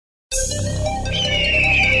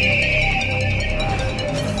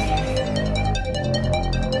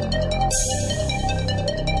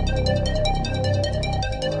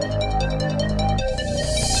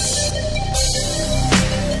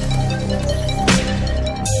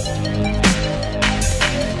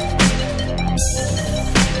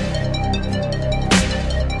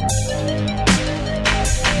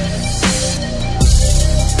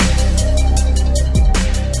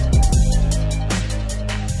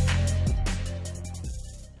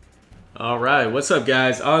Alright, what's up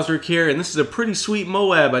guys? Osric here, and this is a pretty sweet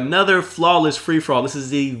MOAB, another Flawless free-for-all. This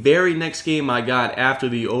is the very next game I got after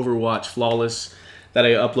the Overwatch Flawless that I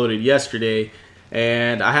uploaded yesterday.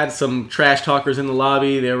 And I had some trash talkers in the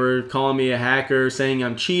lobby. They were calling me a hacker, saying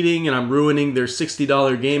I'm cheating and I'm ruining their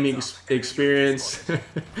 $60 gaming experience.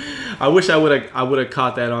 I wish I would have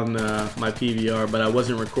caught that on my PVR, but I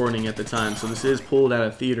wasn't recording at the time. So this is pulled out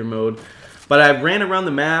of theater mode. But I ran around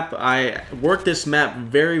the map. I worked this map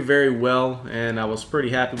very, very well, and I was pretty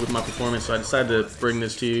happy with my performance, so I decided to bring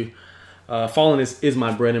this to you. Fallen is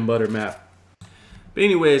my bread and butter map. But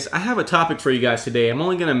anyways, I have a topic for you guys today. I'm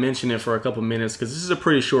only going to mention it for a couple minutes because this is a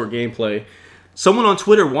pretty short gameplay. Someone on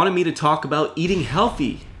Twitter wanted me to talk about eating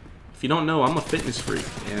healthy. If you don't know, I'm a fitness freak,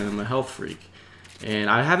 and I'm a health freak. And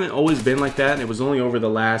I haven't always been like that, and it was only over the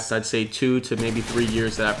last, I'd say, 2 to maybe 3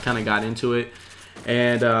 years that I've kind of got into it.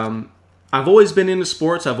 And I've always been into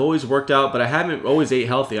sports, I've always worked out, but I haven't always ate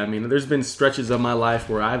healthy. I mean, there's been stretches of my life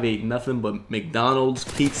where I've ate nothing but McDonald's,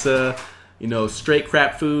 pizza, you know, straight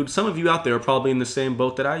crap food. Some of you out there are probably in the same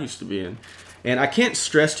boat that I used to be in. And I can't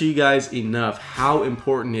stress to you guys enough how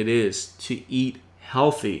important it is to eat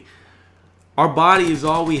healthy. Our body is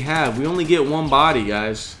all we have. We only get one body,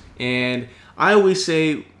 guys. And I always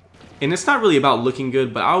say, and it's not really about looking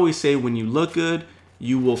good, but I always say when you look good,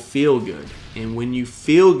 you will feel good. And when you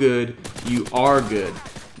feel good, you are good.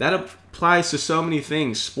 That applies to so many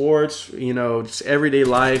things. Sports, you know, just everyday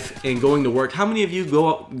life and going to work. How many of you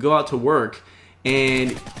go out to work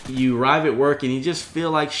and you arrive at work and you just feel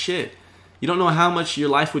like shit? You don't know how much your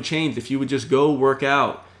life would change if you would just go work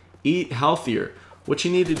out, eat healthier. What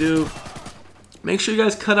you need to do, make sure you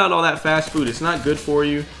guys cut out all that fast food. It's not good for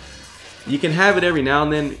you. You can have it every now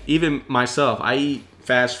and then. Even myself, I eat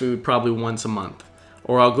fast food probably once a month.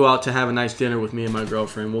 Or I'll go out to have a nice dinner with me and my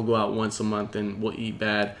girlfriend. We'll go out once a month and we'll eat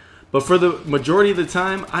bad. But for the majority of the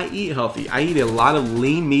time, I eat healthy. I eat a lot of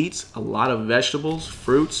lean meats, a lot of vegetables,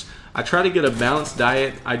 fruits. I try to get a balanced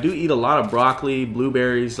diet. I do eat a lot of broccoli,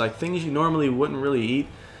 blueberries, like things you normally wouldn't really eat.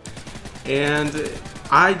 And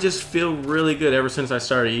I just feel really good ever since I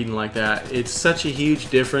started eating like that. It's such a huge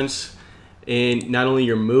difference in not only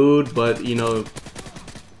your mood, but, you know,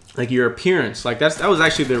 like your appearance. Like that was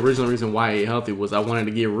actually the original reason why I ate healthy, was I wanted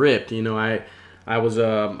to get ripped. You know, I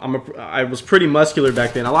was pretty muscular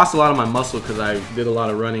back then. I lost a lot of my muscle because I did a lot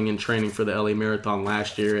of running and training for the LA Marathon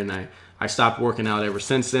last year, and I stopped working out ever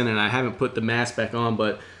since then, and I haven't put the mass back on.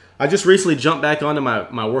 But I just recently jumped back onto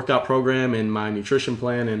my workout program and my nutrition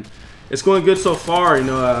plan, and it's going good so far. You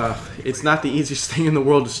know, it's not the easiest thing in the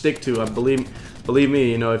world to stick to. Believe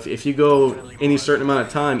me, you know, if you go any certain amount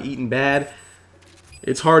of time eating bad,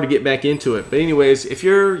 it's hard to get back into it. But anyways, if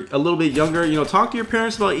you're a little bit younger, you know, talk to your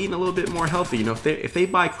parents about eating a little bit more healthy. You know, if they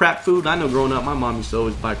buy crap food, I know growing up, my mom used to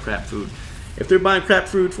always buy crap food. If they're buying crap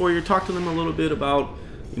food for you, talk to them a little bit about,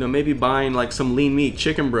 you know, maybe buying like some lean meat,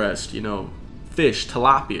 chicken breast, you know, fish,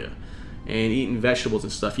 tilapia, and eating vegetables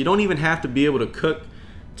and stuff. You don't even have to be able to cook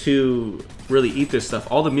to really eat this stuff.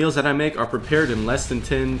 All the meals that I make are prepared in less than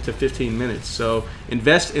 10 to 15 minutes. So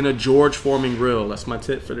invest in a George Foreman grill. That's my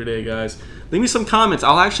tip for today, guys. Leave me some comments.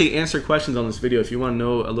 I'll actually answer questions on this video if you want to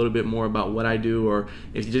know a little bit more about what I do, or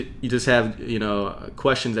if you just have, you know,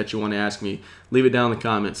 questions that you want to ask me. Leave it down in the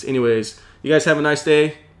comments. Anyways, you guys have a nice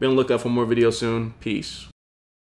day. Be on the lookout for more videos soon. Peace.